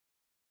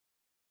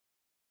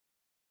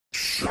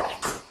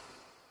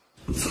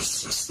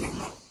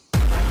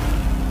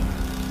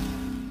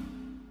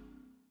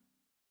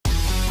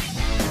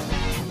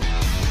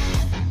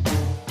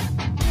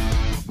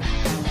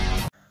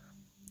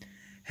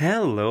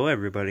Hello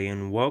everybody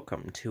and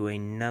welcome to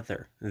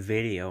another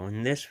video.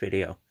 In this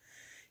video,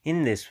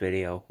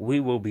 we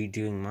will be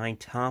doing my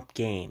top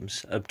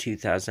games of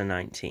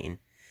 2019.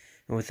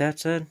 And with that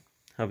said,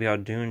 hope y'all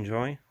do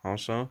enjoy.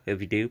 Also,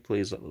 if you do,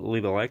 please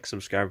leave a like,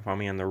 subscribe for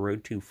me on the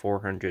road to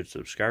 400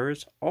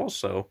 subscribers.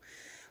 Also,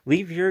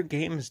 leave your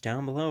games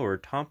down below or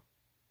top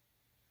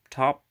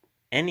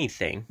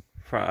anything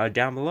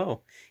down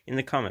below in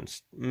the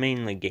comments.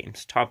 Mainly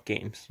games, top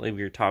games. Leave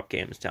your top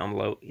games down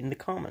below in the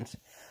comments.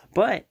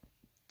 But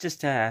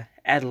just add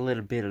a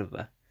little bit of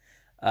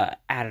a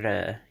out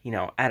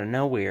of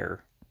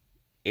nowhere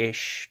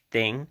ish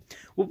thing.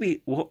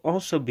 We'll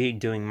also be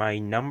doing my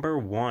number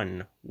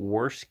one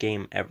worst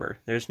game ever.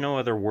 There's no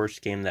other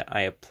worst game that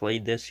I have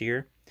played this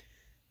year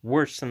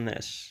worse than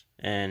this,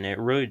 and it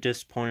really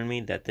disappointed me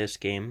that this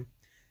game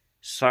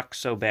sucks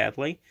so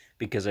badly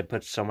because I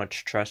put so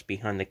much trust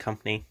behind the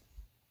company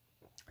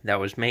that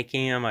was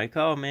making it. I'm like,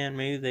 oh man,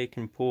 maybe they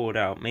can pull it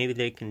out. Maybe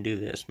they can do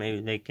this. Maybe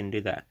they can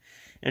do that.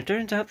 And it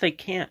turns out they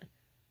can't.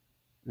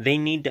 They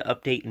need to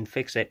update and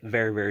fix it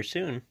very, very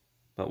soon.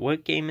 But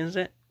what game is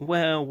it?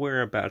 Well,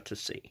 we're about to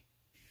see.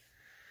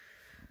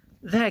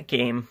 That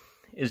game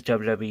is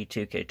WWE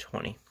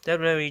 2K20.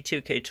 WWE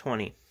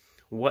 2K20.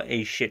 What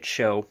a shit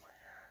show.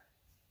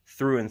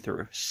 Through and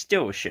through.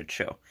 Still a shit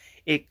show.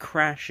 It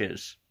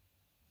crashes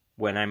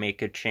when I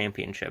make a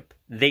championship.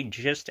 They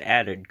just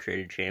added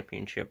Create a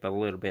Championship a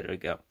little bit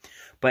ago.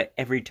 But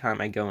every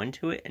time I go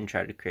into it and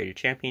try to create a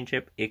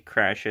championship, it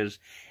crashes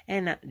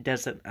and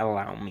doesn't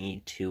allow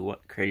me to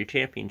create a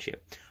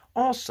championship.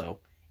 Also,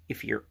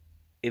 if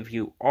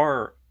you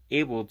are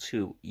able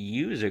to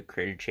use a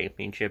Create a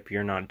Championship,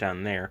 you're not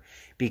done there.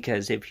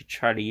 Because if you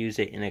try to use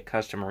it in a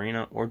custom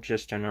arena or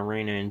just an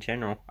arena in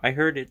general, I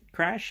heard it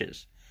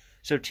crashes.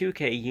 So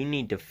 2K, you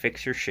need to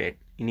fix your shit.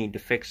 You need to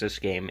fix this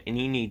game, and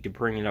you need to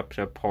bring it up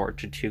to par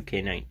to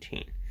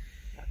 2K19.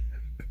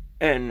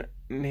 And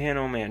man,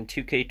 oh man,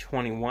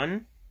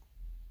 2K21,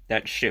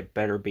 that shit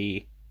better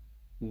be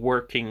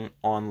working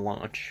on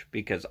launch,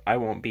 because I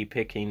won't be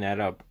picking that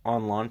up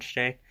on launch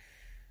day.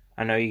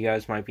 I know you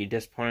guys might be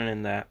disappointed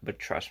in that, but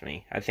trust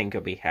me, I think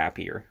I'll be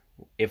happier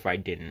if I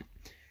didn't,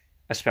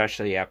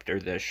 especially after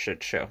this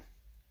shit show.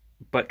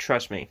 But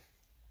trust me,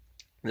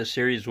 the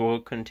series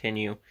will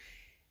continue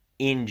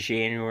in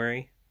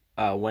January.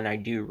 When I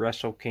do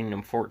Wrestle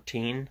Kingdom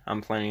 14, I'm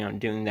planning on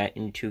doing that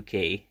in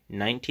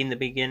 2K19 the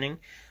beginning.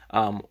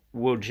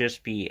 We'll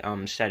just be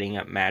setting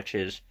up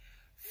matches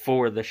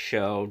for the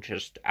show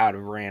just out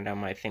of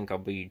random. I think I'll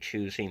be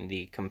choosing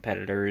the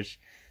competitors.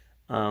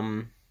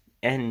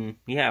 And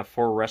yeah,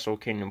 for Wrestle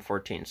Kingdom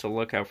 14. So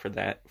look out for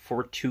that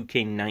for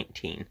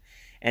 2K19.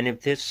 And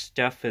if this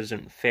stuff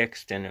isn't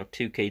fixed and if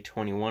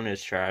 2K21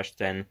 is trashed,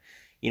 then,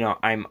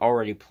 I'm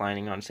already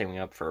planning on saving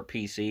up for a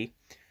PC.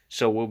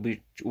 So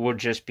we'll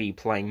just be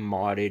playing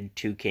modded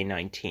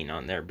 2K19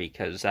 on there,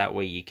 because that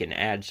way you can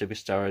add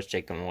superstars,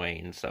 take them away,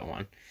 and so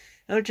on.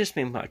 It'll just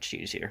be much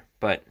easier.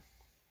 But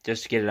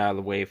just to get it out of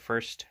the way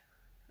first,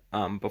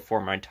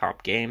 before my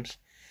top games,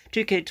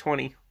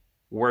 2K20,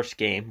 worst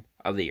game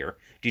of the year.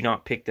 Do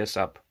not pick this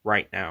up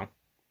right now.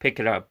 Pick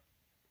it up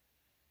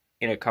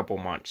in a couple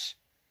months,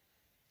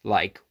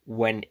 like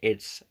when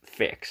it's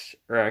fixed,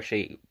 or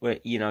actually,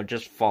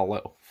 just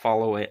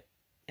follow it,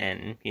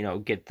 and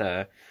get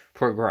the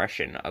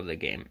progression of the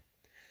game.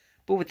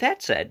 But with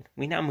that said,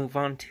 we now move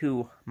on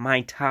to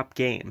my top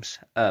games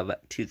of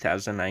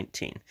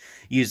 2019.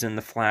 Using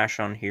the flash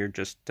on here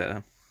just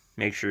to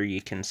make sure you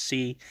can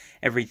see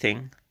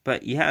everything.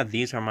 But yeah,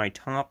 these are my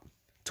top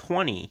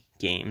 20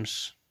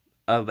 games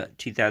of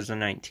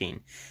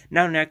 2019.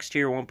 Now next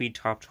year won't be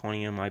top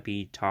 20, it might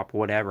be top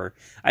whatever.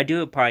 I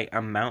do it by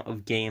amount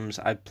of games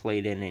I've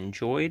played and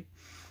enjoyed,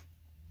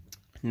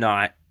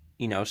 not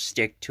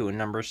stick to a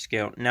number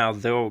scale. Now,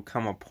 there will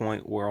come a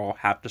point where I'll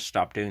have to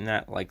stop doing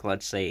that. Like,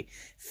 let's say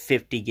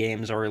 50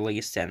 games are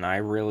released and I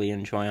really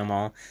enjoy them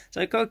all. It's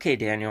like, okay,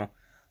 Daniel,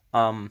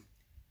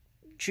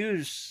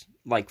 choose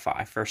like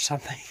 5 or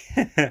something.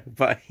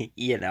 But,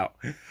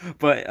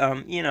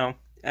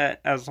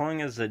 as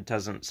long as it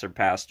doesn't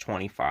surpass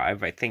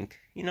 25, I think,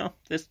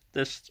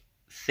 this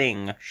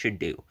thing should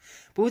do.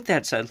 But with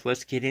that said,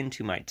 let's get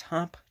into my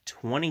top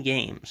 20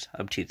 games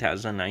of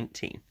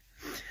 2019.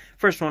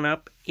 First one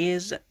up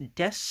is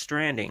Death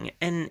Stranding,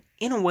 and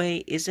in a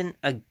way isn't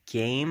a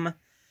game,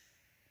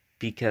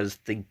 because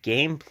the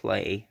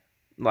gameplay,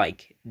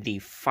 like the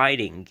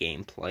fighting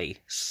gameplay,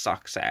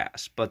 sucks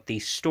ass, but the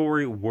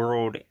story,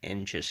 world,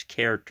 and just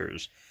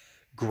characters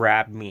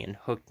grabbed me and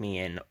hooked me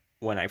in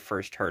when I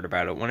first heard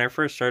about it. When I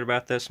first heard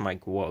about this, I'm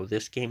like, whoa,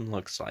 this game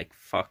looks like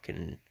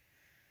fucking,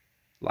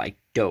 like,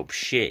 dope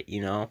shit,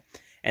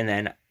 And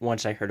then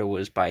once I heard it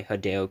was by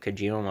Hideo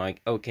Kojima, I'm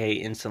like, okay,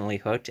 instantly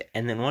hooked.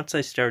 And then once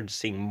I started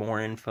seeing more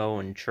info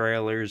and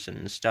trailers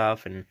and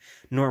stuff, and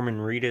Norman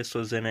Reedus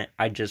was in it,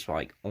 I just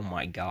like, oh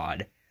my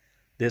god,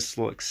 this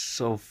looks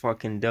so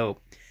fucking dope.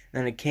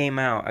 And then it came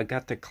out, I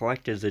got the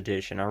collector's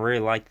edition, I really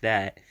liked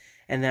that.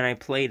 And then I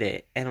played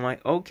it, and I'm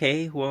like,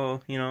 okay,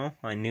 well,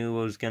 I knew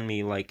it was gonna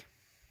be like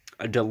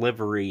a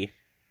delivery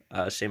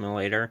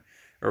simulator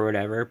or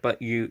whatever,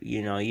 but you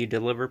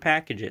deliver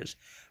packages.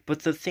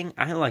 But the thing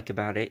I like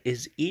about it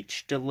is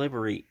each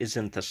delivery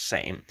isn't the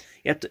same.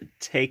 You have to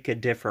take a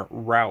different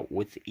route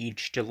with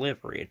each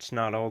delivery. It's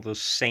not all the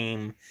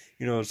same,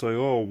 it's like,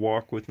 oh,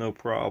 walk with no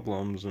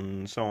problems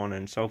and so on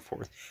and so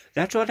forth.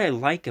 That's what I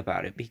like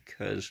about it,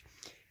 because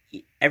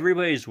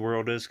everybody's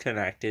world is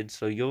connected,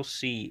 so you'll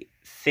see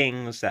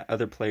things that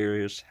other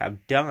players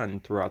have done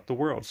throughout the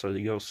world. So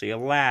you'll see a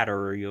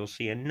ladder, or you'll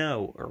see a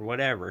note, or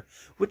whatever,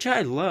 which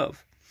I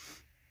love.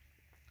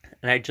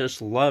 And I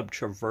just love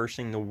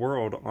traversing the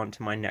world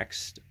onto my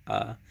next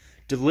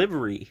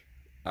delivery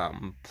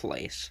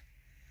place.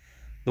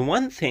 The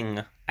one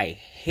thing I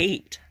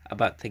hate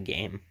about the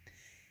game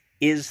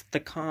is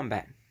the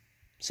combat.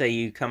 Say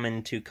you come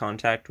into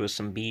contact with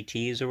some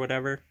BTs or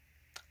whatever.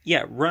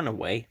 Yeah, run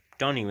away.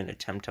 Don't even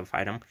attempt to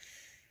fight them.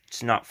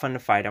 It's not fun to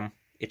fight them.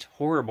 It's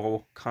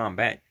horrible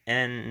combat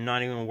and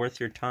not even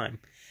worth your time.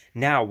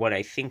 Now, what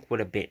I think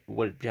would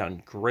have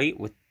done great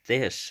with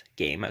this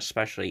game,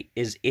 especially,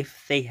 is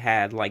if they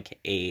had like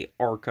a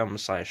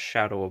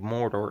Arkham/Shadow of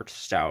Mordor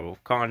style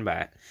of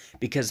combat,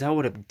 because that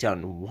would have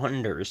done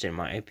wonders in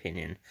my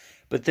opinion.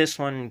 But this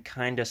one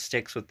kind of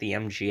sticks with the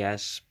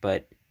MGS,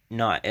 but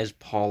not as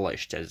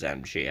polished as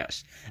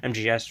MGS.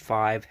 MGS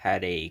 5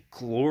 had a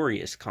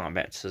glorious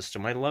combat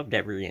system. I loved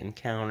every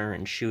encounter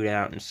and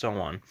shootout and so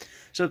on.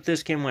 So if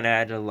this game would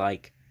add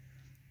like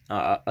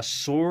a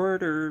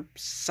sword or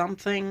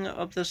something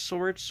of the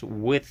sorts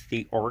with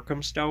the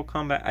Arkham style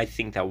combat, I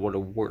think that would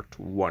have worked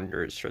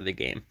wonders for the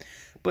game.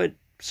 But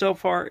so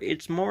far,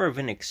 it's more of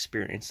an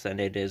experience than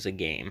it is a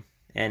game.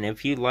 And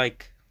if you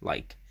like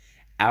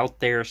out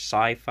there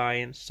sci-fi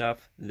and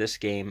stuff, this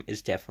game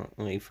is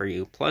definitely for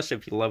you. Plus,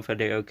 if you love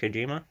Hideo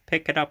Kojima,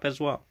 pick it up as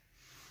well.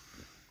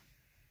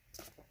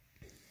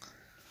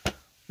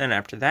 Then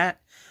after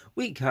that,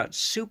 we got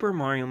Super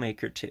Mario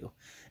Maker 2.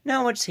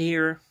 Now it's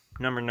here,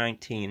 number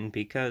 19,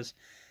 because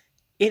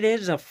it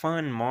is a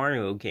fun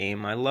Mario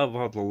game. I love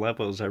all the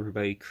levels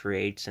everybody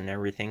creates and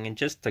everything, and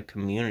just the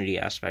community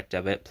aspect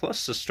of it.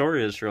 Plus, the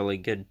story is really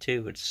good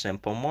too. It's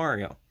simple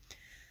Mario.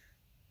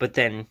 But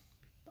then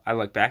I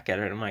look back at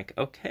it and I'm like,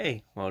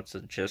 okay, well, it's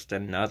just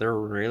another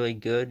really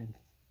good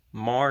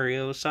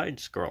Mario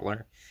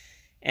side-scroller.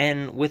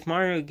 And with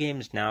Mario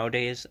games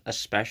nowadays,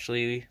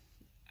 especially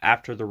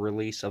after the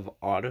release of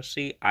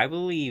Odyssey, I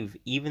believe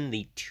even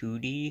the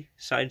 2D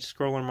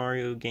side-scroller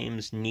Mario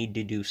games need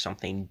to do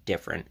something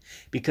different,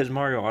 because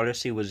Mario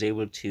Odyssey was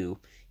able to,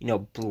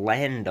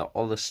 blend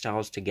all the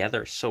styles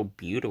together so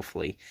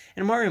beautifully.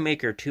 And Mario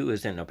Maker 2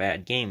 isn't a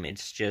bad game,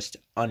 it's just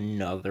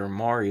another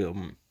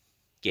Mario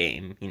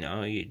game.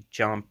 You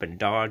jump and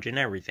dodge and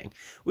everything,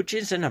 which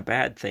isn't a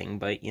bad thing,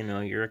 but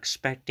you're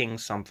expecting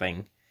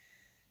something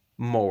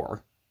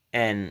more.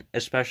 And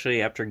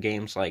especially after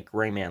games like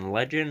Rayman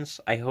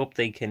Legends, I hope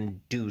they can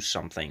do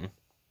something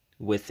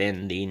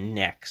within the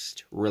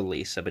next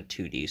release of a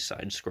 2D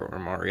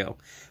side-scroller Mario.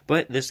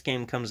 But this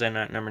game comes in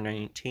at number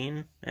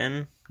 19,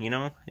 and,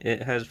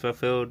 it has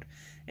fulfilled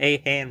a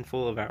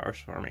handful of hours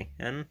for me.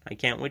 And I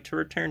can't wait to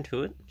return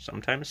to it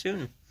sometime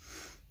soon.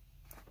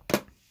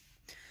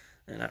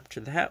 And after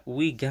that,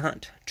 we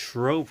got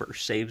Trover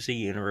Saves the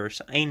Universe.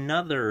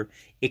 Another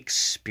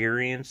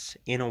experience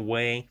in a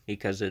way,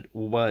 because it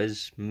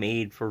was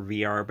made for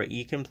VR, but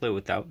you can play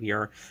without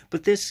VR.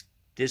 But this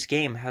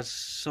game has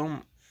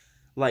some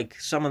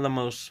of the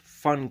most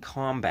fun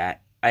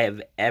combat I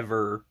have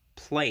ever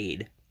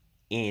played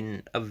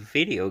in a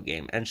video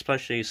game. And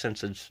especially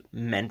since it's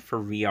meant for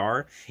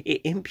VR,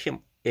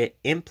 it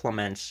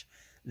implements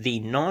the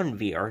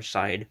non-VR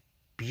side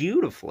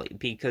beautifully,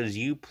 because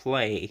you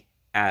play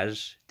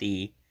as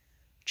the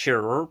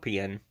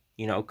Chirurpian,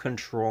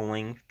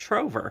 controlling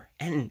Trover.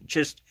 And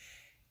just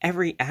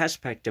every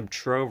aspect of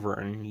Trover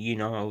and,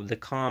 the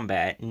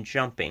combat and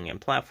jumping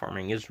and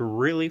platforming is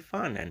really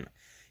fun. And,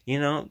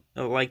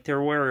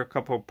 there were a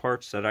couple of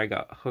parts that I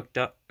got hooked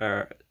up,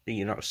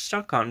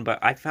 stuck on, but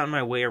I found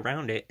my way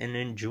around it and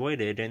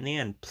enjoyed it in the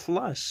end.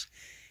 Plus,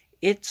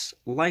 it's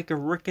like a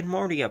Rick and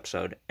Morty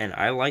episode, and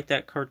I like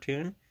that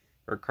cartoon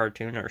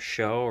or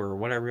show or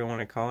whatever you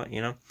want to call it,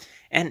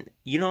 And,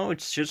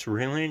 it's just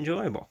really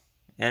enjoyable.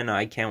 And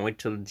I can't wait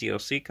till the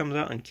DLC comes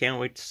out, and can't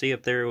wait to see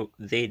if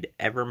they'd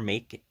ever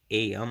make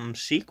a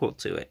sequel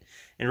to it.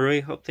 And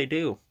really hope they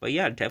do. But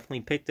yeah,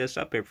 definitely pick this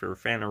up if you're a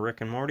fan of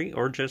Rick and Morty,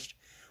 or just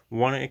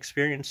want to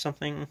experience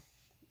something,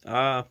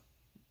 that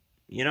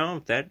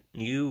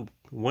you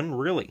wouldn't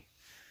really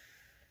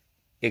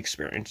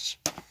experience.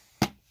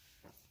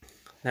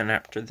 Then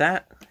after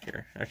that,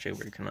 here, actually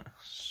we're gonna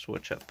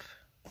switch up,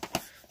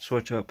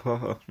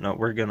 no,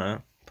 we're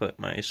gonna put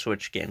my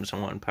Switch games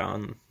in one pile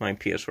and my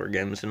PS4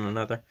 games in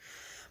another.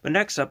 But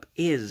next up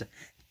is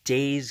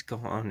Days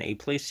Gone, a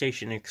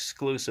PlayStation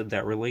exclusive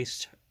that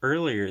released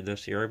earlier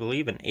this year, I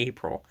believe in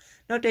April.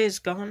 Now, Days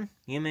Gone,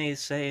 you may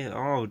say,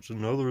 oh, it's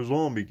another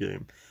zombie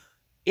game.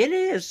 It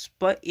is,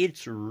 but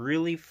it's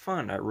really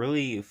fun. I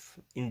really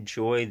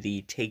enjoy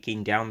the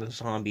taking down the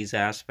zombies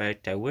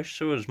aspect. I wish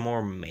there was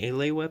more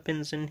melee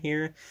weapons in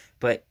here,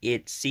 but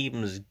it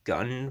seems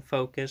gun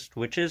focused,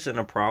 which isn't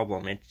a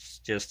problem. It's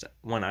just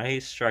when I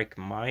strike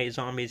my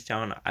zombies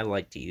down, I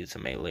like to use a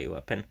melee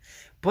weapon.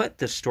 But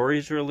the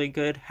story's really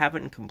good.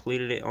 Haven't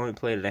completed it, only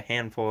played it a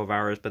handful of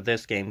hours, but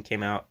this game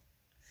came out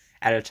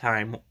at a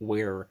time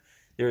where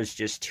there's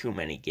just too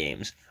many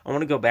games. I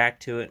want to go back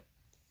to it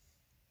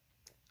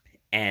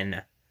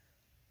and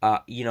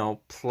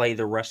play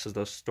the rest of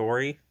the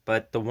story.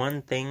 But the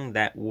one thing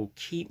that will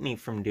keep me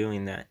from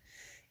doing that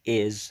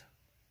is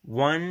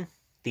one,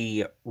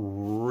 the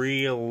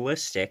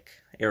realistic,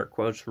 air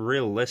quotes,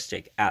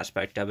 realistic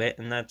aspect of it,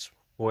 and that's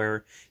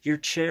where your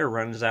chair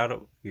runs out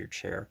of your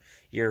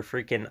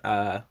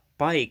freaking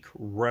bike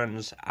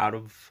runs out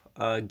of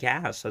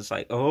gas. It's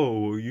like,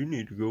 oh, you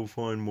need to go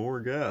find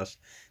more gas.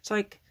 It's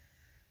like,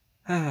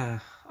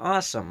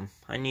 awesome.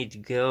 I need to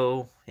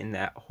go in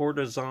that horde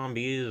of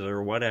zombies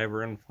or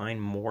whatever and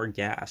find more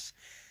gas.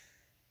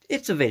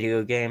 It's a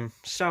video game.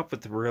 Stop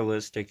with the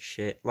realistic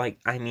shit. Like,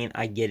 I mean,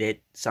 I get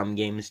it. Some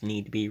games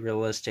need to be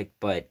realistic,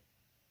 but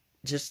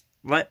just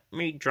let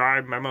me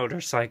drive my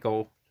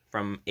motorcycle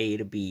from A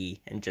to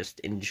B and just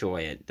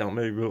enjoy it. Don't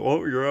make me,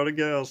 oh, you're out of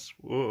gas.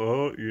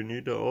 Oh, you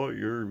need to, oh,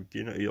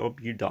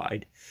 you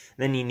died.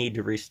 Then you need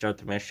to restart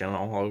the mission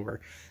all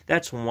over.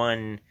 That's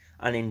one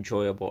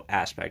unenjoyable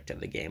aspect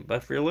of the game.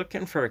 But if you're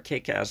looking for a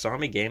kick-ass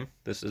zombie game,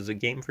 this is a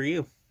game for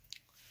you.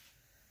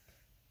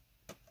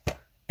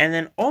 And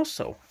then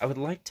also, I would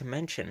like to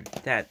mention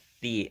that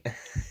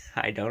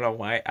I don't know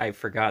why I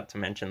forgot to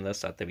mention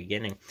this at the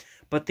beginning,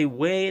 but the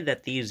way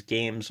that these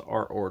games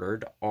are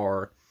ordered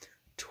are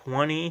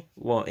 20,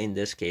 well, in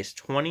this case,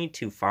 20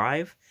 to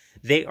 5.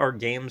 They are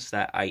games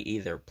that I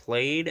either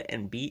played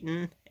and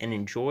beaten and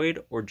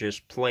enjoyed, or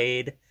just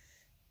played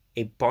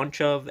a bunch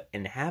of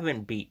and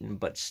haven't beaten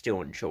but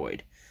still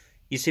enjoyed.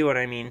 You see what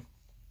I mean?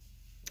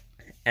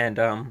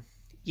 And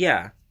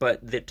yeah, but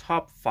the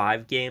top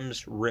 5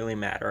 games really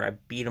matter. I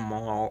beat them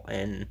all,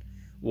 and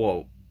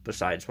well,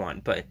 besides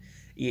one, but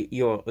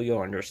you'll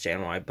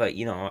understand why. But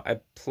I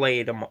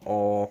played them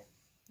all,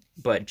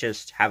 but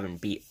just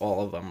haven't beat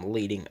all of them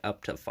leading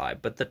up to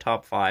 5. But the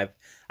top 5,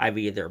 I've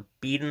either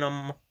beaten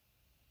them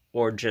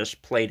or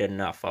just played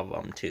enough of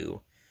them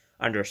to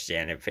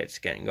understand if it's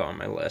going to go on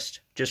my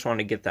list. Just want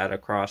to get that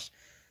across.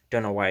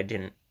 Don't know why I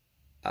didn't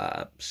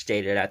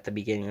state it at the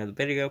beginning of the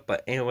video,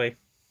 but anyway,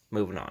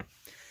 moving on.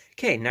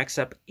 Okay, next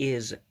up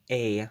is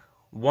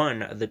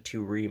one of the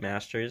 2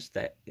 remasters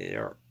that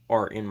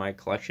are in my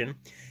collection.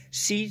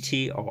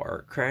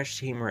 CTR, Crash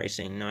Team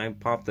Racing. Now, I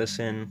popped this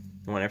in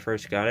when I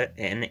first got it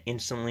and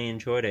instantly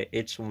enjoyed it.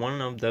 It's one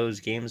of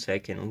those games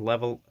that can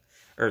level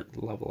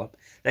up,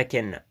 that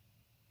can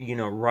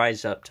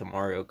rise up to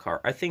Mario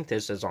Kart. I think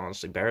this is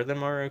honestly better than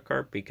Mario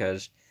Kart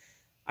because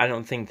I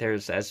don't think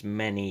there's as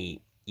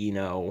many,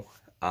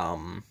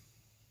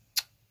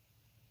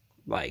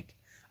 like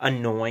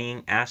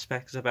annoying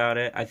aspects about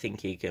it. I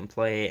think you can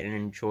play it and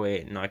enjoy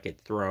it and not get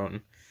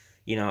thrown,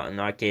 and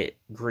not get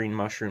green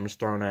mushrooms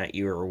thrown at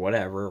you or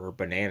whatever, or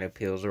banana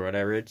peels or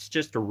whatever. It's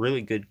just a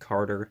really good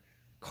Carter?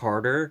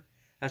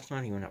 That's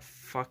not even a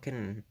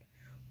fucking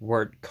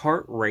word.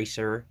 Kart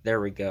racer.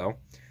 There we go.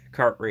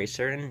 Kart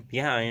racer, and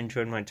yeah, I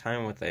enjoyed my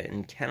time with it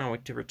and cannot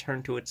wait to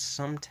return to it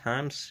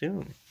sometime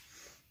soon.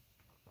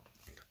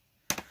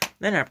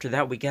 Then after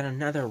that, we got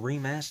another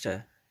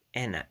remaster,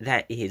 and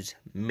that is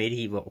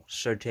Medieval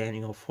Sir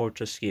Daniel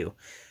Fortescue.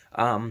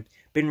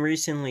 Been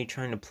recently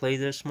trying to play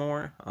this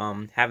more,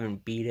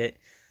 haven't beat it,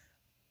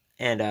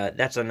 and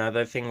that's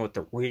another thing with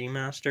the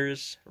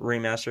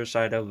remaster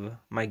side of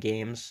my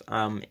games.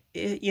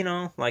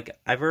 Like,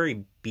 I've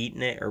already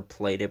beaten it or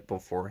played it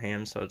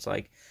beforehand, so it's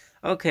like,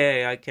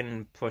 okay, I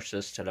can push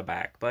this to the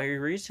back. But I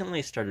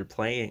recently started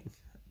playing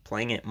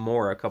it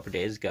more a couple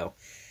days ago,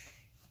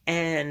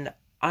 and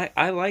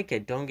I like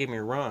it, don't get me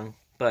wrong,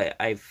 but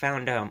I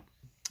found out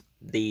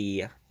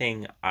the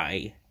thing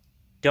I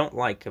don't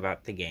like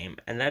about the game,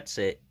 and that's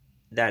it.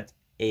 That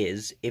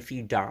is, if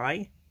you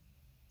die,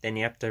 then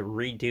you have to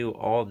redo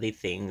all the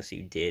things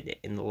you did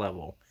in the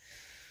level.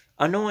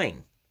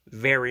 Annoying.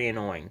 Very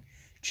annoying.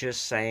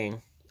 Just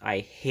saying, I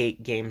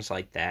hate games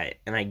like that,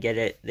 and I get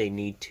it, they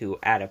need to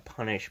add a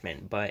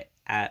punishment, but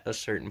at a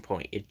certain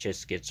point, it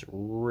just gets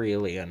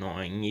really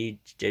annoying. You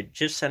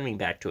just send me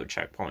back to a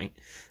checkpoint,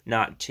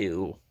 not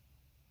to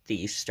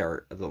the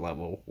start of the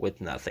level with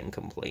nothing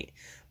complete.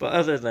 But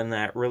other than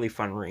that, really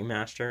fun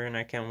remaster, and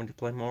I can't wait to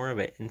play more of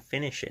it and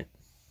finish it.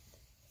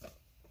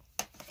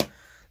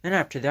 Then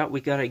after that, we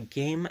got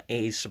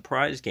a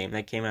surprise game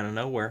that came out of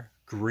nowhere,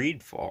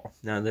 Greedfall.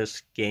 Now,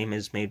 this game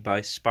is made by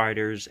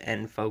Spiders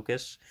and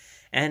Focus,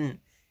 and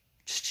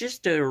it's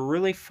just a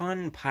really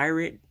fun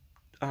pirate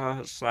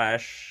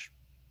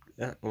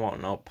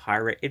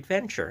pirate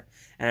adventure.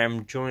 And I'm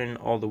enjoying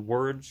all the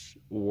worlds,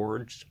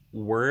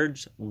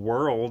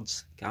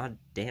 god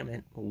damn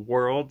it,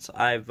 worlds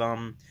I've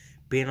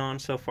been on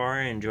so far.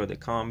 I enjoy the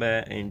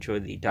combat, I enjoy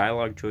the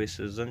dialogue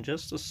choices, and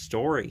just the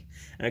story.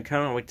 And I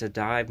kind of like to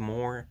dive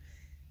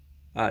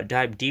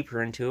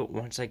deeper into it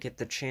once I get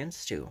the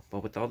chance to.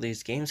 But with all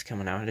these games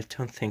coming out, I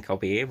don't think I'll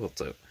be able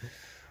to.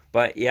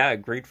 But yeah,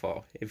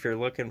 Greedfall. If you're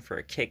looking for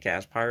a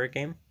kick-ass pirate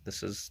game,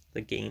 this is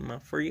the game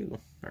for you.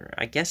 Or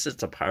I guess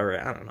it's a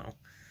pirate, I don't know.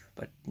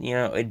 But,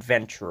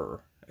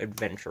 adventurer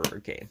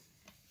game.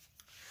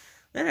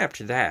 Then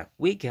after that,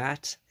 we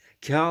got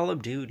Call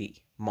of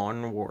Duty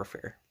Modern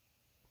Warfare.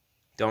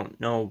 Don't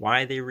know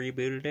why they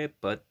rebooted it,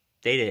 but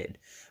they did.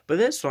 But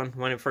this one,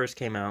 when it first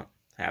came out,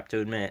 I have to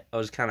admit, I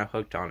was kind of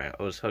hooked on it.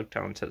 I was hooked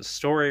onto the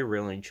story,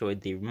 really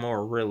enjoyed the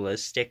more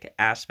realistic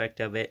aspect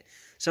of it.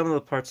 Some of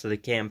the parts of the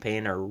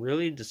campaign are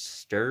really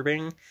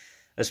disturbing,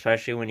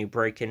 especially when you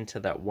break into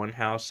that one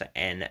house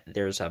and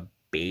there's a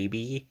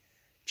baby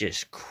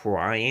just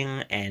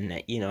crying,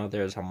 and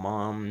there's a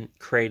mom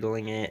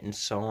cradling it and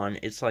so on.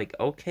 It's like,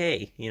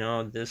 okay,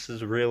 this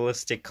is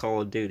realistic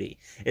Call of Duty.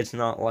 It's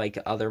not like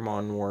other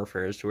Modern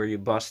Warfares where you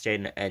bust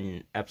in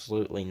and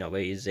absolutely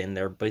nobody's in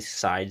there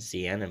besides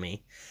the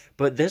enemy.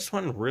 But this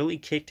one really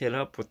kicked it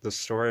up with the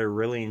story. I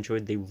really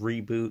enjoyed the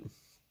reboot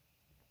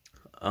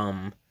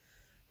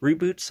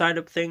side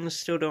of things.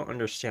 Still don't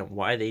understand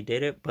why they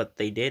did it, but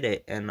they did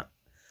it. And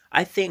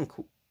I think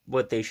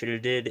what they should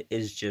have did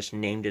is just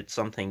named it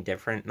something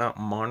different. Not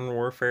Modern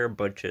Warfare,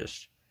 but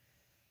just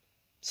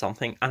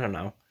something. I don't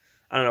know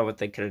what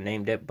they could have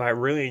named it, but I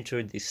really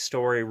enjoyed the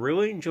story.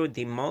 Really enjoyed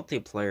the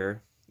multiplayer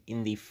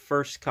in the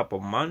first couple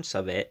months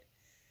of it.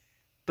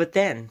 But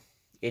then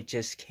it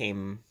just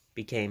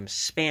became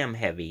spam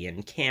heavy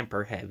and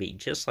camper heavy,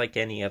 just like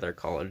any other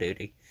Call of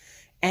Duty.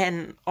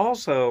 And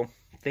also,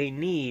 they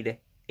need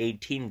a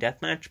team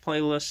deathmatch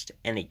playlist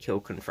and a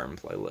kill confirm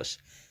playlist.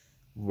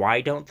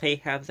 Why don't they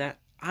have that?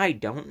 I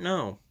don't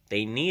know.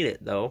 They need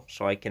it, though,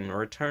 so I can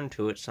return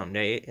to it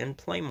someday and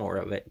play more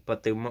of it.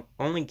 But the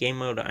only game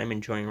mode I'm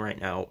enjoying right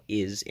now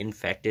is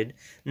Infected.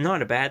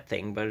 Not a bad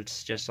thing, but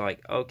it's just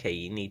like, okay,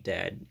 you need to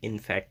add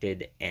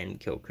Infected and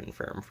Kill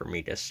Confirm for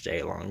me to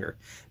stay longer.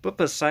 But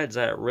besides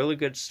that, really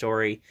good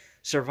story.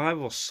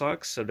 Survival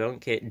sucks, so don't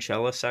get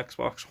jealous,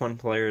 Xbox One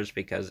players,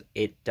 because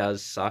it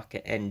does suck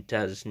and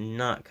does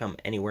not come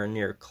anywhere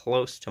near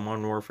close to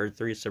Modern Warfare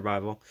 3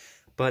 Survival.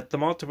 But the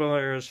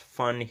multiplayer is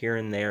fun here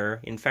and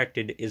there.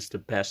 Infected is the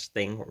best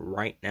thing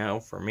right now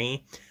for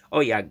me.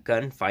 Oh yeah,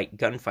 Gunfight.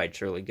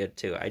 Gunfight's really good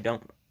too. I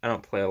don't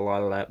play a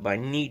lot of that, but I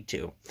need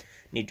to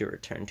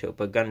return to it.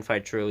 But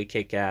Gunfight's really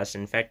kick-ass.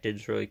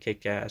 Infected's really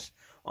kick-ass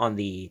on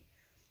the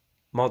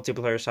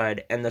multiplayer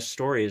side, and the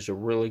story is a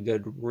really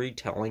good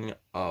retelling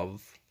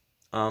of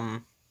or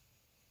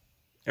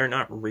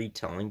not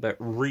retelling, but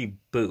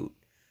reboot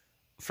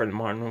for the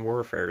Modern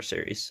Warfare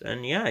series.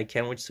 And yeah, I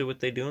can't wait to see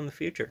what they do in the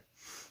future.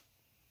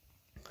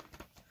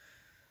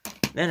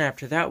 Then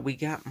after that, we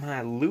got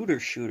my looter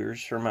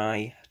shooters for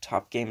my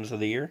top games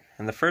of the year.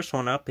 And the first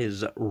one up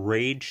is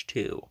Rage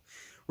 2.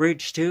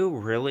 Rage 2,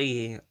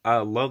 really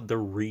love the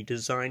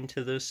redesign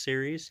to this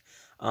series.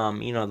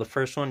 The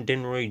first one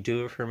didn't really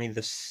do it for me.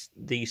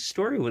 The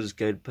story was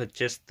good, but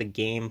just the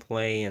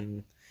gameplay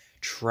and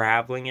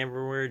traveling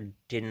everywhere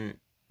didn't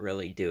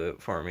really do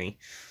it for me.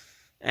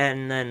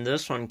 And then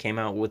this one came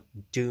out with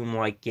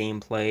Doom-like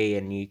gameplay,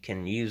 and you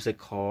can use a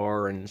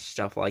car and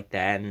stuff like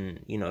that,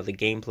 and, the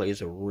gameplay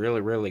is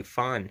really, really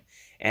fun,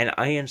 and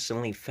I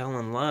instantly fell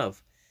in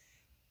love.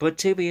 But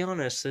to be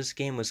honest, this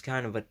game was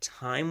kind of a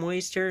time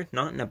waster,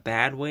 not in a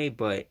bad way,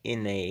 but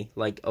in a,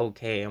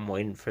 okay, I'm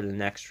waiting for the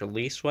next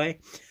release way.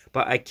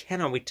 But I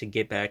cannot wait to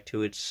get back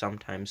to it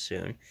sometime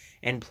soon,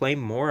 and play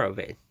more of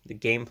it. The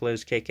gameplay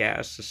is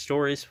kick-ass, the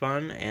story's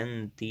fun,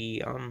 and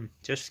the,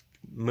 just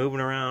moving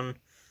around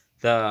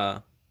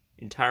the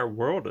entire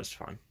world is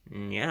fun.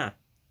 And yeah.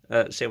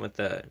 Same with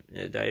I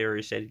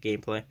already said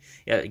gameplay.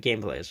 Yeah, the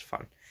gameplay is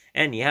fun.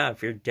 And yeah,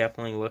 if you're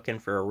definitely looking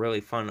for a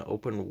really fun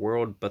open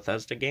world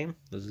Bethesda game,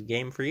 this is a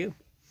game for you.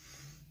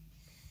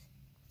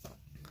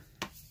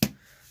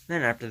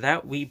 Then after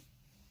that, we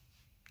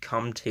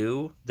come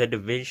to The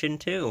Division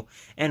 2.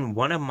 And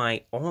one of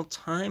my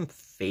all-time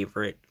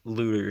favorite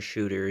looter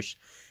shooters.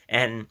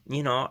 And,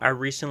 I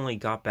recently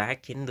got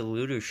back into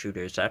looter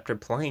shooters after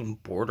playing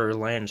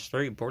Borderlands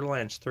 3.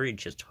 Borderlands 3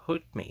 just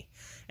hooked me.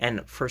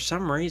 And for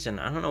some reason,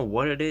 I don't know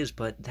what it is,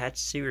 but that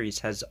series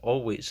has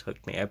always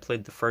hooked me. I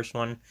played the first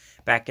one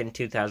back in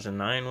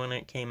 2009 when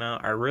it came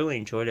out. I really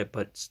enjoyed it,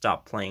 but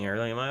stopped playing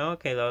early. I'm like,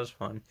 okay, that was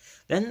fun.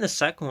 Then the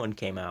second one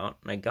came out,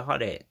 and I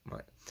got it.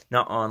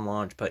 Not on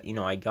launch, but,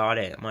 I got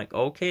it. I'm like,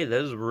 okay,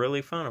 this is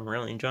really fun. I'm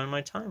really enjoying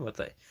my time with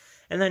it.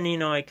 And then,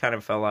 I kind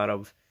of fell out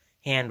of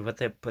hand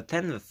with it, but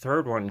then the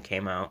third one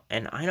came out,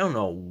 and I don't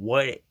know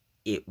what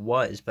it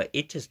was, but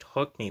it just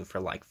hooked me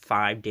for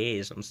 5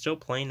 days. I'm still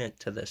playing it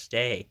to this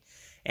day,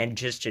 and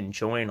just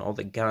enjoying all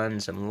the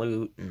guns and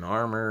loot and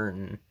armor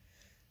and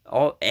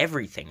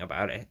everything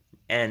about it.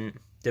 And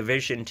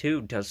Division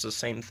 2 does the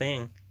same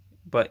thing,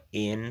 but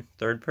in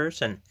third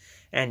person.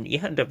 And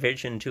yeah,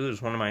 Division 2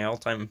 is one of my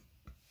all-time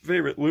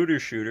favorite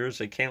looter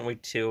shooters. I can't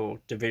wait till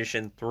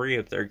Division 3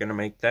 if they're gonna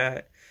make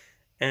that.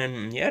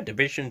 And yeah,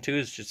 Division 2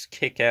 is just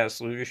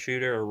kick-ass looter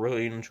shooter. I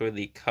really enjoy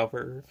the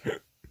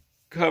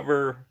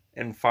cover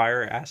and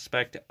fire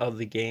aspect of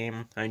the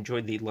game. I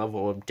enjoyed the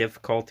level of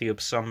difficulty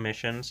of some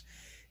missions.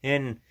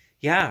 And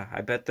yeah,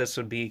 I bet this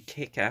would be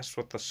kick-ass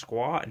with the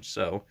squad.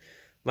 So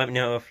let me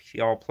know if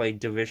y'all played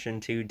Division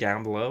 2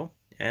 down below.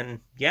 And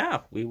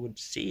yeah, we would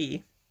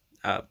see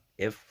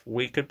if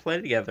we could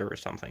play together or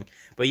something.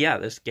 But yeah,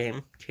 this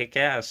game,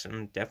 kick-ass.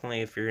 And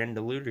definitely if you're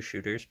into looter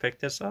shooters, pick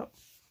this up.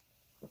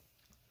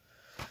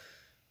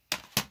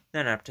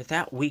 Then after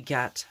that, we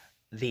got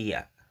the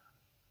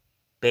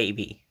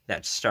baby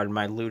that started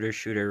my looter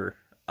shooter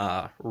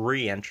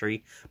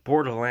re-entry,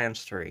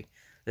 Borderlands 3.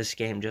 This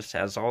game just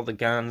has all the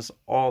guns,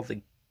 all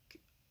the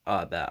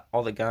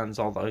guns,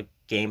 all the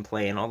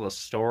gameplay, and all the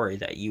story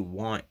that you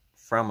want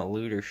from a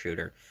looter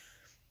shooter.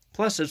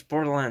 Plus, it's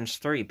Borderlands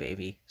 3,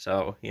 baby.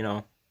 So,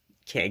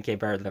 can't get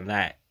better than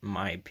that, in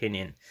my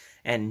opinion.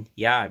 And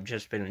yeah, I've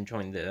just been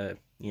enjoying the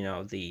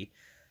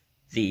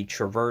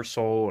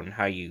traversal and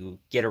how you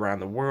get around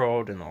the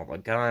world and all the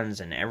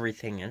guns and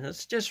everything, and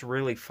it's just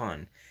really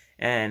fun.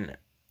 And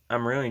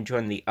I'm really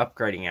enjoying the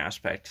upgrading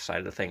aspect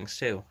side of things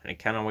too, and I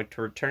kind of wait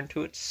to return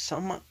to it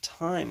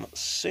sometime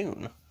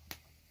soon.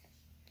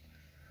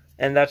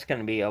 And that's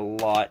going to be a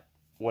lot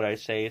what I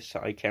say,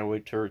 so I can't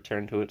wait to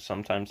return to it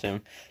sometime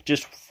soon.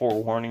 Just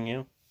forewarning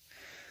you.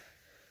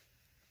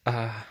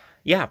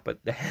 Yeah, but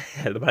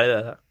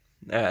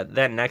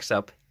then next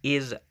up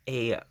is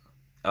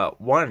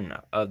one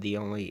of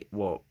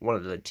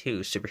the two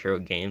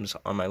superhero games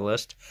on my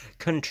list,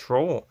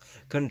 Control.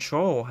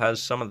 Control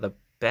has some of the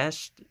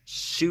best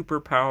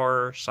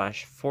superpower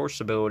 /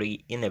 force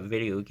ability in a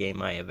video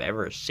game I have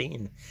ever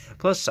seen.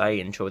 Plus, I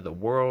enjoy the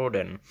world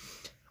and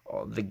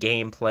the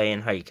gameplay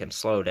and how you can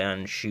slow down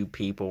and shoot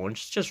people. And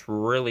it's just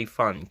really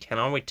fun.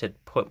 Cannot wait to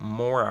put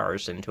more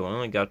hours into it. I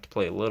only got to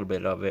play a little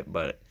bit of it,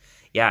 but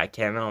yeah, I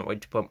cannot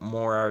wait to put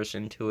more hours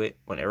into it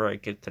whenever I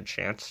get the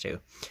chance to.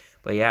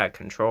 But yeah,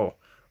 Control.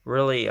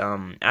 Really,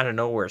 out of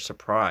nowhere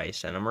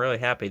surprise, and I'm really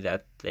happy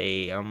that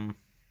they,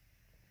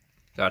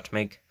 got to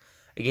make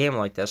a game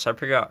like this. I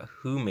forgot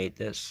who made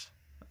this.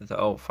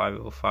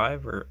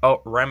 505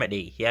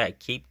 Remedy. Yeah,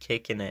 keep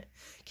kicking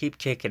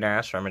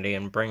ass, Remedy,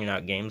 and bringing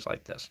out games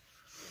like this.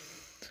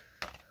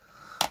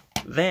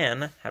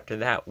 Then, after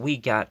that, we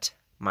got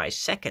my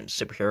second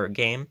superhero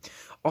game,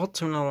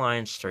 Ultimate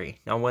Alliance 3.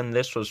 Now, when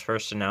this was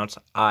first announced,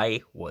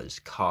 I was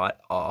caught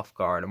off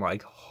guard. I'm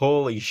like,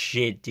 holy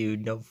shit,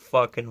 dude, no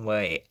fucking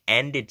way.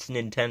 And it's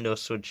Nintendo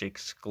Switch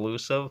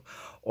exclusive.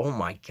 Oh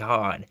my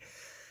god.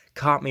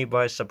 Caught me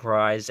by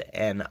surprise,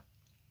 and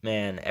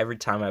man, every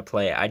time I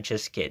play, I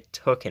just get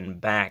taken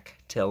back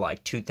to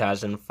like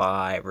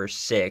 2005 or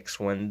 6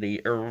 when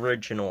the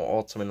original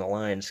Ultimate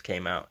Alliance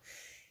came out.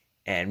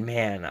 And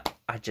man,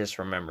 I just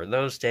remember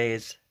those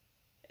days.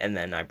 And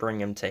then I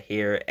bring him to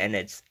here, and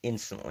it's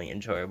instantly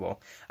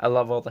enjoyable. I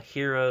love all the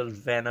heroes,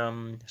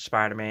 Venom,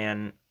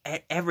 Spider-Man,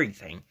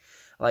 everything.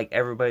 Like,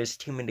 everybody's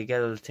teaming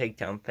together to take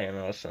down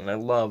Thanos, and I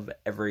love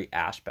every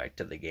aspect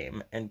of the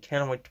game. And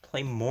can't wait to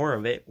play more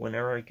of it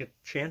whenever I get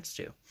the chance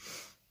to.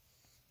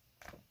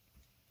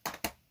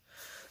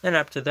 Then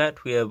after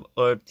that, we have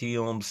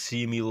Artyom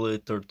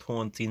Simulator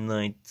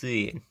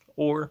 2019,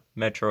 or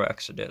Metro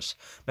Exodus.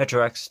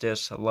 Metro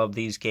Exodus, I love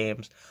these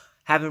games.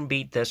 Haven't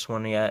beat this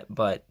one yet,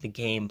 but the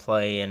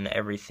gameplay and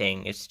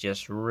everything is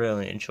just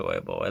really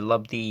enjoyable. I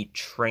love the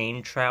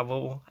train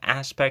travel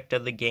aspect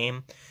of the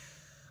game.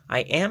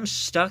 I am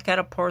stuck at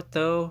a part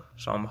though,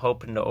 so I'm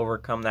hoping to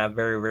overcome that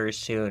very, very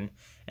soon.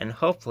 And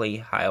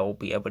hopefully I'll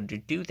be able to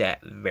do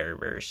that very,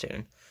 very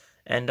soon.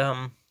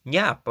 And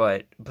yeah,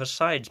 but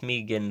besides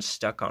me getting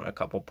stuck on a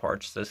couple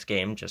parts, this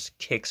game just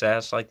kicks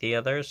ass like the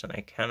others, and I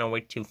kind of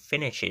wait to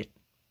finish it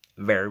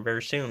very,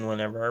 very soon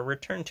whenever I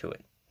return to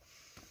it.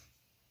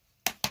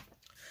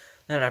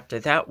 Then after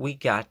that, we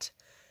got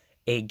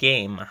a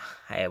game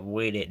I have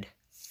waited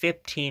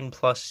 15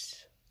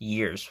 plus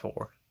years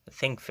for. I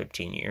think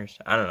 15 years.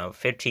 I don't know,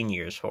 15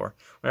 years for.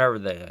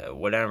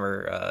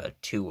 Whenever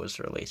 2 was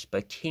released.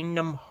 But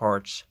Kingdom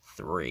Hearts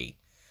 3.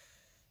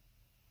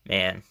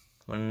 Man,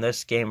 when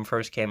this game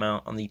first came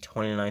out on the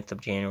 29th of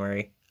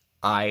January,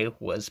 I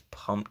was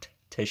pumped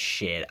to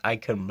shit. I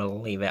couldn't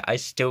believe it. I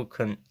still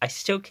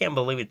can't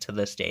believe it to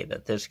this day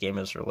that this game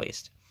is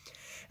released.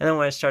 And then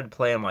when I started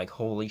playing, I'm like,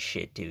 holy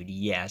shit, dude,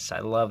 yes, I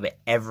love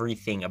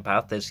everything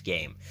about this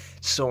game.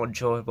 So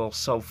enjoyable,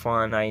 so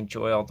fun, I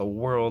enjoy all the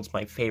worlds.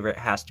 My favorite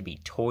has to be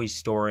Toy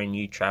Story and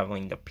you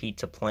traveling to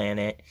Pizza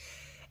Planet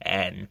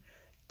and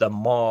the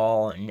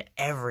mall and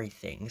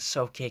everything.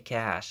 So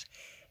kick-ass.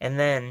 And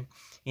then,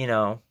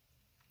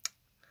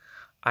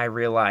 I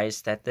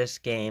realized that this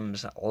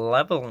game's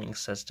leveling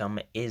system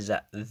is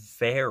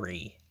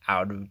very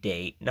out of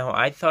date. No,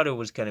 I thought it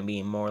was going to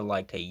be more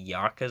like a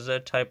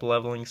Yakuza type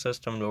leveling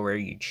system where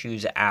you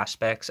choose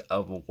aspects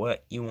of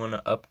what you want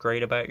to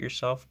upgrade about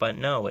yourself, but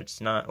no, it's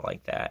not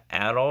like that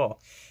at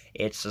all.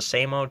 It's the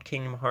same old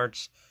Kingdom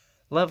Hearts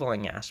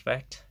leveling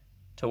aspect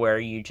to where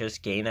you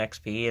just gain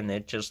XP and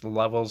it just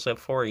levels it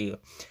for you.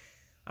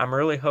 I'm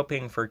really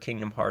hoping for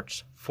Kingdom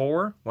Hearts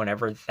 4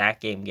 whenever that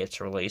game gets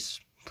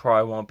released.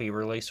 Probably won't be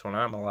released when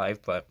I'm alive,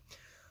 but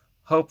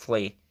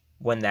hopefully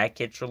when that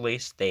gets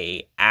released,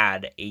 they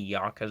add a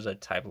Yakuza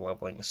type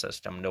leveling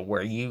system to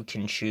where you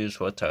can choose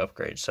what to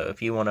upgrade. So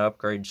if you want to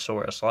upgrade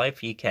Sora's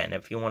life, you can.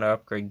 If you want to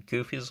upgrade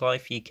Goofy's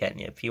life, you can.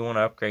 If you want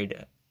to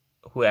upgrade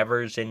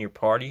whoever's in your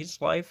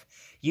party's life,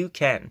 you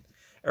can.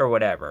 Or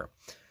whatever.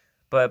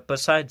 But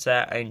besides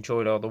that, I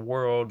enjoyed all the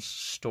worlds,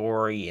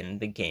 story, and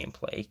the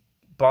gameplay.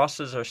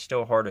 Bosses are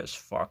still hard as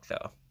fuck,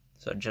 though.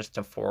 So just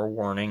a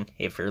forewarning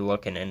if you're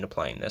looking into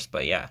playing this.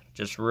 But yeah,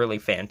 just really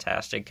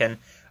fantastic. And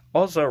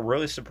also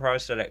really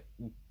surprised that it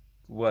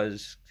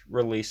was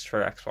released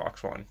for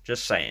Xbox One.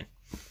 Just saying.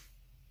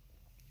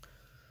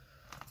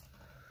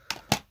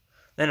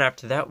 Then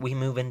after that, we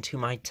move into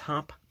my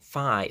top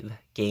 5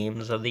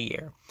 games of the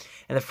year.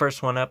 And the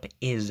first one up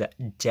is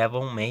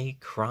Devil May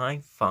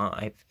Cry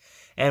 5.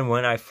 And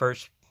when I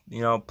first,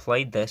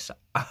 played this,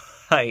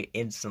 I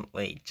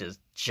instantly just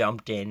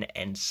jumped in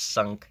and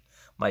sunk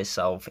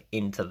myself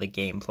into the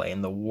gameplay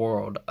in the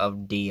world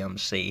of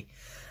DMC.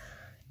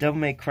 Devil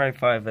May Cry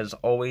 5 has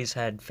always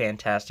had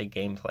fantastic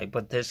gameplay,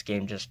 but this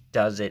game just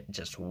does it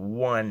just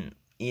one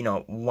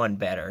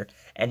better,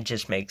 and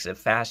just makes it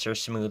faster,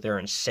 smoother,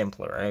 and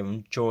simpler. I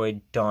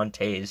enjoyed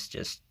Dante's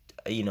just,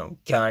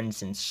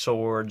 guns and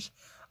swords,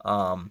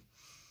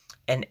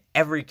 and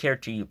every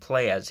character you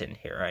play as in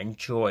here. I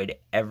enjoyed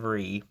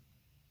every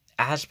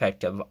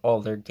aspect of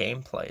all their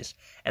gameplays,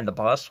 and the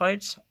boss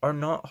fights are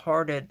not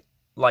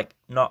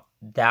not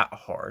that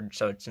hard,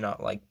 so it's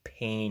not like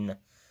pain,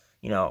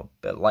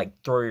 but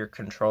like throw your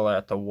controller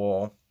at the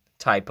wall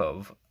type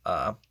of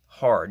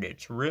hard.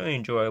 It's really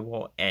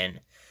enjoyable, and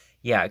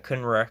yeah, I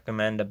couldn't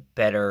recommend a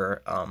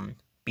better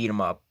beat 'em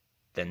up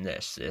than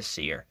this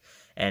year.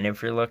 And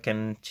if you're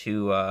looking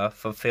to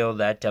fulfill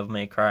that Devil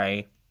May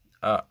Cry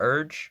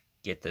urge,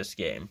 get this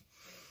game.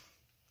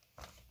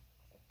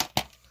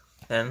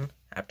 Then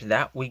after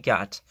that, we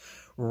got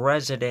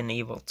Resident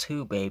Evil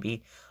 2,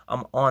 baby.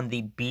 I'm on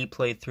the B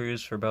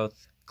playthroughs for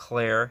both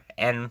Claire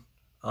and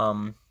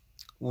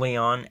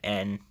Leon,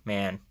 and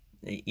man,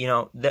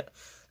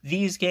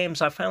 these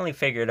games I finally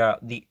figured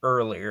out. The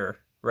earlier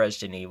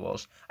Resident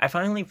Evils, I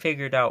finally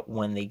figured out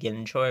when they get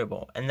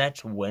enjoyable, and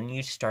that's when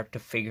you start to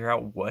figure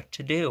out what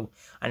to do.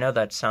 I know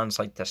that sounds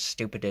like the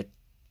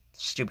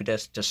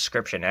stupidest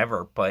description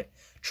ever, but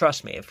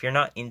trust me, if you're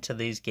not into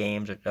these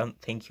games or don't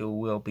think you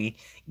will be,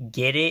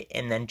 get it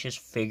and then just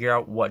figure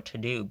out what to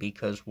do,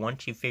 because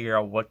once you figure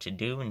out what to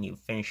do and you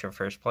finish your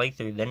first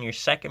playthrough, then your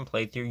second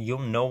playthrough, you'll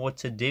know what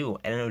to do,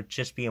 and it'll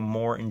just be a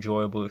more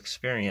enjoyable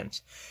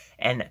experience.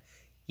 And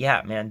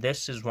yeah, man,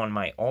 this is one of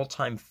my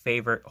all-time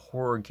favorite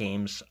horror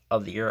games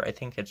of the year. I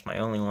think it's my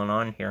only one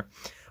on here,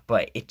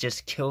 but it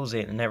just kills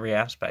it in every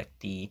aspect.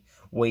 The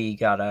way you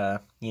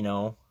gotta,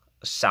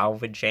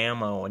 salvage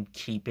ammo and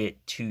keep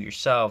it to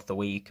yourself, the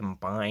way you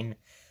combine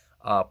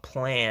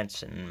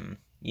plants and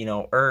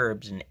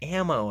herbs and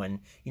ammo, and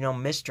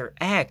Mr.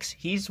 X,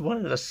 he's one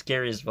of the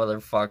scariest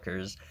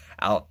motherfuckers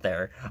out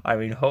there. I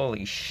mean,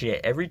 holy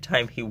shit, every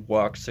time he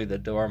walks through the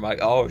door, I'm like,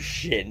 oh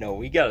shit, no,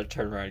 we gotta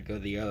turn around and go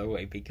the other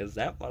way, because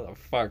that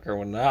motherfucker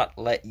will not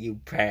let you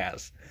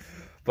pass.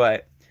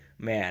 But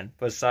man,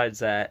 besides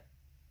that,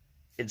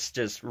 it's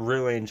just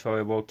really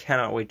enjoyable.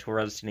 Cannot wait to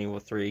Resident Evil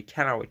 3.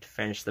 Cannot wait to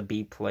finish the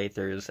B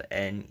playthroughs.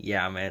 And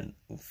yeah, man,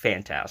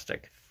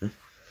 fantastic.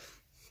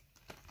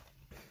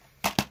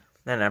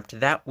 Then after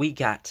that, we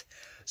got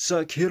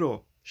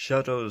Sekiro: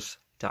 Shadows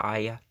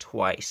Die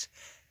Twice.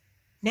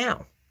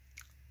 Now,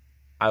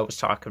 I was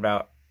talking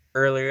about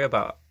earlier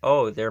about,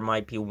 there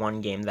might be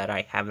one game that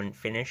I haven't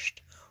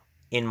finished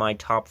in my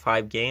top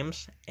 5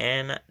 games,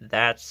 and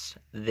that's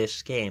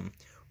this game.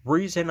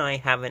 Reason I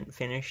haven't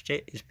finished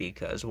it is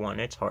because,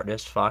 1, it's hard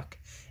as fuck,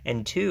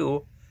 and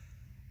 2,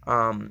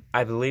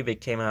 I believe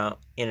it came out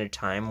in a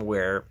time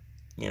where,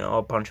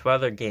 a bunch of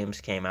other games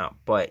came out,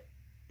 but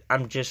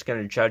I'm just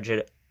gonna judge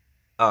it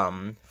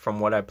from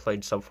what I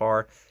played so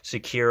far.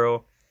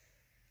 Sekiro,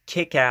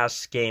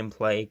 kick-ass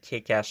gameplay,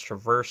 kick-ass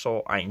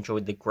traversal. I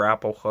enjoyed the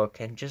grapple hook,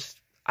 and just,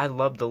 I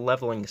love the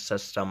leveling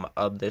system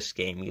of this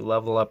game. You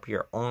level up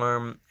your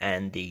arm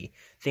and the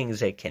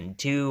things it can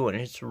do, and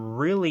it's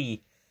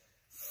really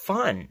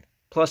fun.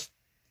 Plus,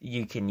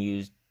 you can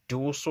use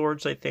dual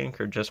swords, I think,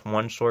 or just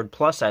one sword.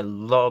 Plus, I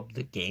love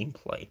the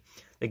gameplay.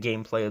 The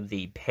gameplay of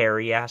the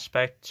parry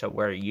aspect, so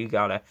where you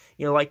gotta,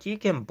 you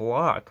can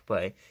block,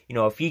 but,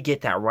 if you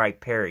get that right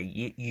parry,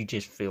 you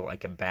just feel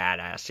like a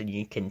badass, and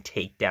you can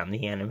take down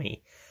the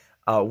enemy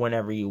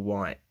whenever you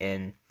want.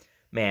 And,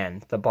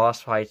 man, the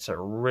boss fights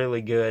are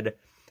really good.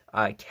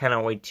 I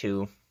cannot wait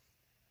to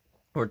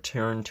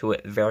return to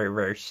it very,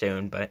 very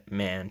soon, but,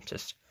 man,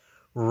 just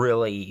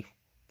really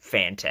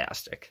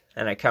fantastic.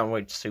 And I can't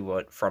wait to see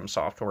what From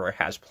Software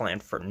has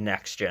planned for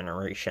next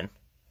generation.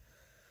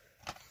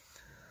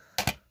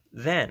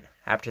 Then,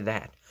 after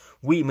that,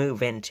 we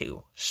move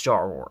into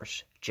Star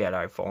Wars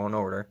Jedi Fallen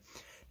Order.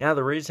 Now,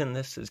 the reason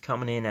this is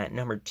coming in at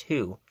number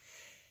 2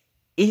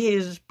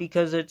 is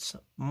because it's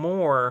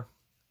more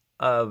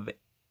of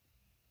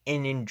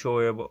an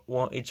enjoyable,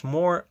 well, it's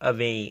more of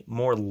a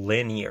more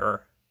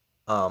linear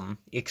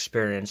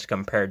experience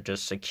compared to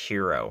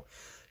Sekiro.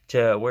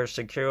 To where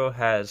Sekiro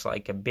has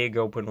like a big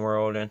open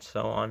world and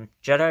so on.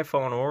 Jedi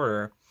Fallen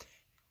Order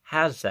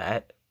has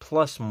that,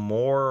 plus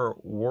more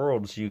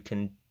worlds you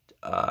can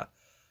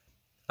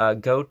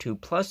go to.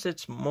 Plus,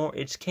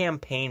 it's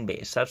campaign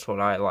based. That's what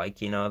I like.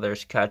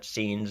 There's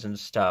cutscenes and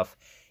stuff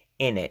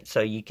in it,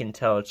 so you can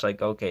tell it's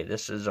like, okay,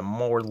 this is a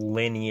more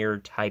linear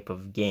type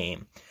of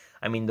game.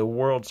 I mean, the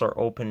worlds are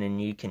open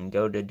and you can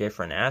go to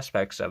different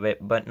aspects of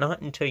it, but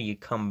not until you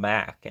come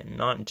back and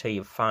not until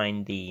you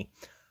find the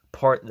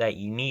part that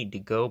you need to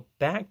go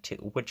back to,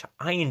 which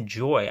I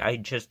enjoy. I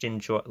just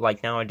enjoy,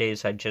 like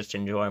nowadays, I just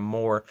enjoy a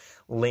more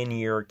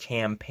linear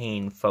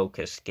campaign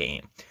focused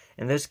game.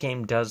 And this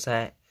game does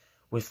that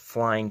with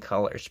flying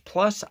colors.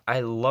 Plus,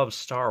 I love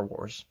Star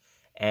Wars.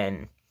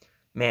 And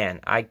man,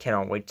 I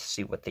cannot wait to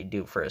see what they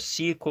do for a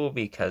sequel,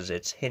 because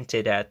it's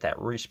hinted at that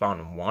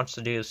Respawn wants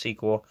to do a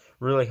sequel.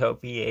 Really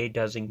hope EA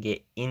doesn't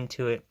get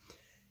into it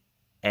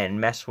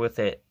and mess with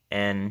it.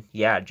 And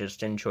yeah,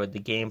 just enjoyed the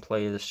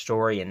gameplay, the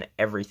story, and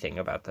everything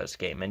about this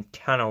game. And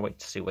cannot wait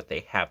to see what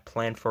they have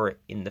planned for it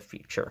in the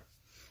future.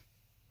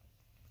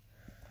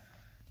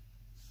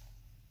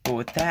 But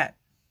with that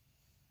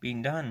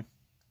being done,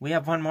 we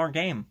have one more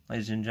game,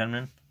 ladies and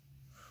gentlemen.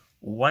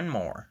 One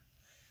more.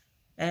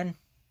 And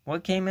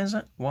what game is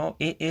it? Well,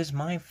 it is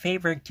my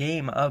favorite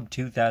game of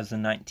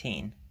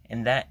 2019,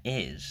 and that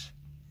is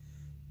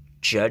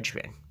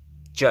Judgment.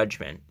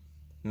 Judgment.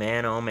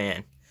 Man, oh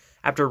man.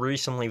 After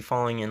recently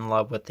falling in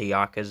love with the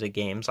Yakuza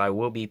games, I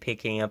will be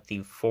picking up the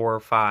 3,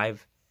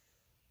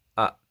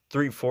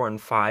 4, and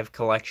 5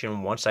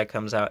 collection once that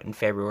comes out in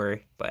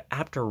February. But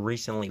after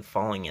recently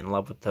falling in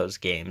love with those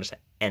games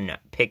and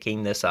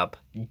picking this up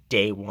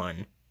day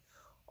one,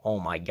 oh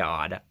my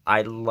god,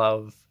 I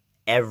love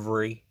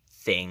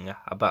everything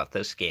about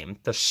this game.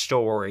 The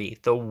story,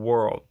 the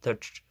world,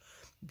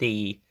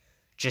 the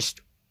just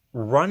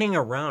running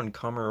around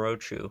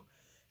Kamurocho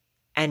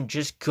and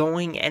just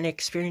going and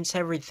experience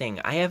everything.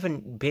 I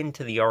haven't been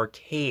to the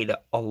arcade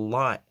a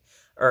lot.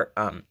 No,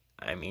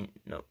 let me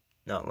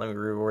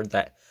reword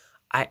that.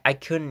 I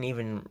couldn't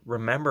even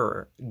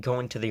remember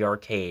going to the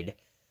arcade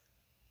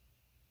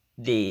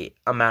the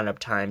amount of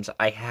times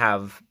I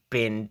have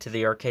been to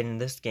the arcade in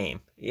this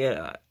game.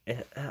 Yeah,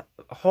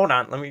 hold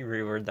on, let me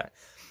reword that.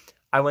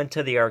 I went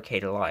to the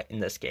arcade a lot in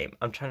this game.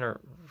 I was trying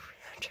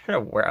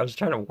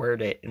to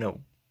word it in a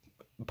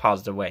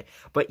positive way.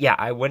 But yeah,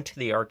 I went to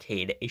the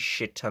arcade a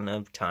shit ton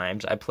of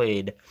times. I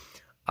played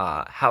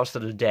House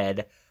of the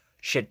Dead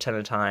shit ton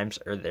of times,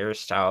 or their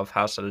style of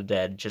House of the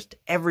Dead. Just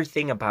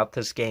everything about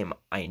this game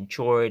I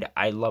enjoyed.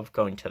 I love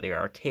going to the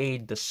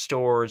arcade, the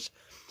stores,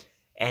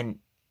 and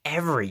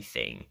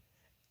everything.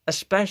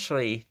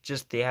 Especially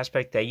just the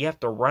aspect that you have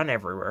to run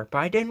everywhere. But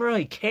I didn't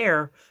really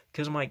care,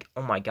 because I'm like,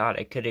 oh my god,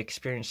 I could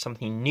experience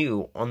something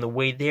new on the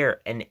way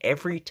there. And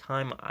every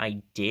time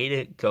I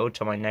did go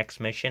to my next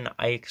mission,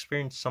 I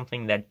experienced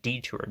something that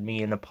detoured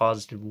me in a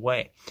positive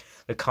way.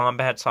 The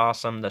combat's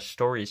awesome, the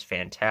story is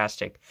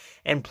fantastic,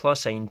 and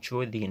plus I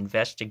enjoyed the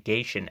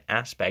investigation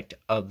aspect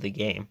of the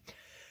game.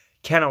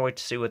 Cannot wait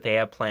to see what they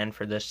have planned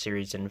for this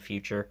series in the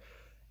future.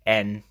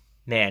 And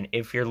man,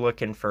 if you're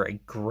looking for a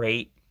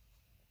great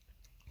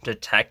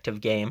detective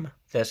game,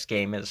 this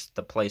game is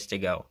the place to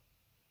go.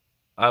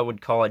 I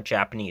would call it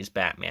Japanese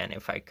Batman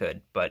if I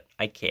could, but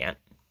I can't.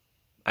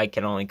 I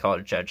can only call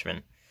it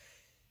Judgment.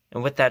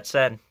 And with that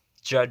said,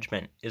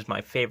 Judgment is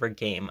my favorite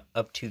game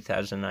of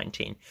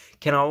 2019.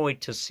 Cannot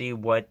wait to see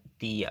what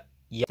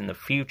in the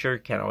future.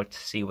 Cannot wait to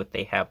see what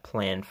they have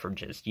planned for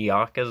just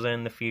Yakuza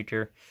in the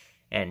future.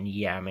 And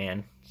yeah,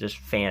 man, just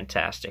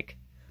fantastic.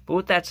 But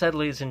with that said,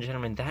 ladies and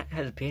gentlemen, that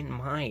has been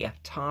my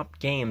top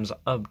games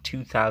of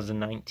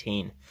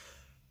 2019.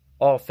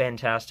 All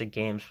fantastic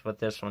games, but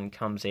this one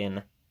comes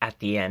in at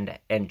the end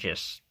and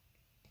just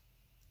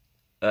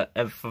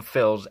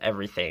fulfills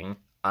everything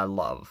I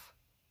love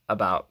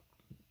about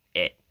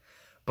it.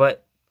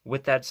 But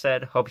with that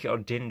said, hope y'all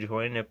did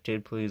enjoy, and if you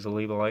did, please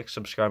leave a like,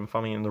 subscribe, and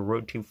follow me on the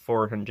road to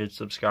 400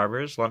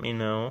 subscribers. Let me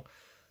know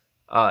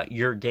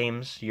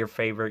your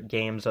favorite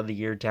games of the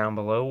year down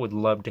below. Would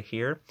love to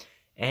hear.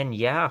 And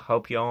yeah,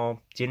 hope y'all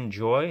did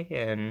enjoy,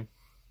 and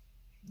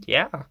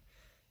yeah,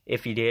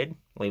 if you did,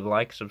 leave a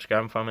like,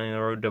 subscribe, and follow me on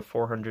the road to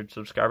 400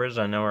 subscribers.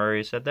 I know I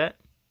already said that.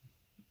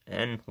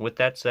 And with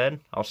that said,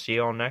 I'll see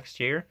y'all next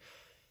year.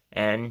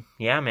 And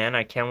yeah, man,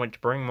 I can't wait to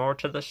bring more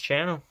to this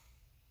channel.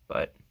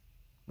 But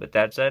with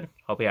that said,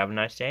 hope you have a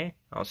nice day.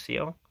 I'll see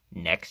y'all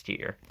next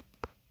year.